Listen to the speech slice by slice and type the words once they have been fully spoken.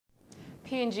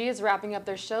PNG is wrapping up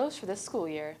their shows for this school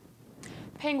year.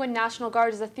 Penguin National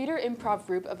Guard is a theater improv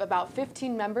group of about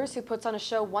 15 members who puts on a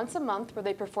show once a month where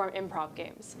they perform improv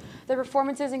games. Their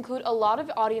performances include a lot of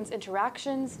audience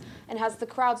interactions and has the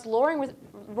crowds roaring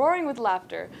with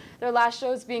laughter. Their last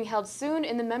show is being held soon,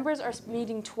 and the members are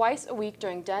meeting twice a week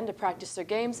during Den to practice their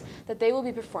games that they will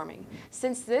be performing.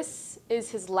 Since this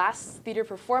is his last theater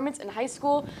performance in high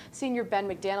school, senior Ben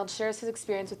McDonald shares his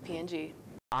experience with PNG.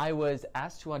 I was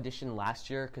asked to audition last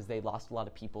year because they lost a lot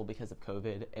of people because of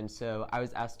COVID, and so I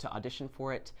was asked to audition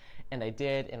for it, and I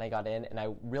did, and I got in, and I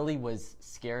really was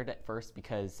scared at first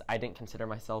because I didn't consider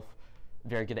myself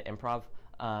very good at improv,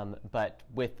 but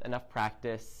with enough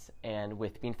practice and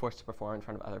with being forced to perform in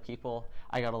front of other people,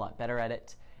 I got a lot better at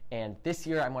it. And this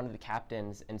year I'm one of the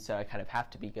captains, and so I kind of have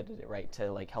to be good at it, right,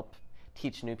 to like help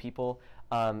teach new people,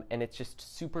 and it's just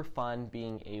super fun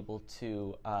being able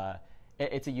to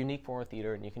it's a unique form of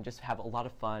theater, and you can just have a lot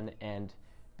of fun and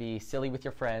be silly with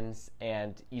your friends,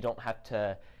 and you don't have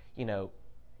to,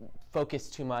 focus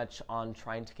too much on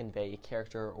trying to convey a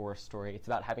character or a story. It's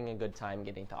about having a good time,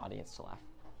 getting the audience to laugh.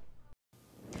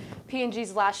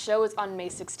 PNG's last show is on May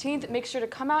 16th. Make sure to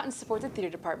come out and support the theater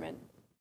department.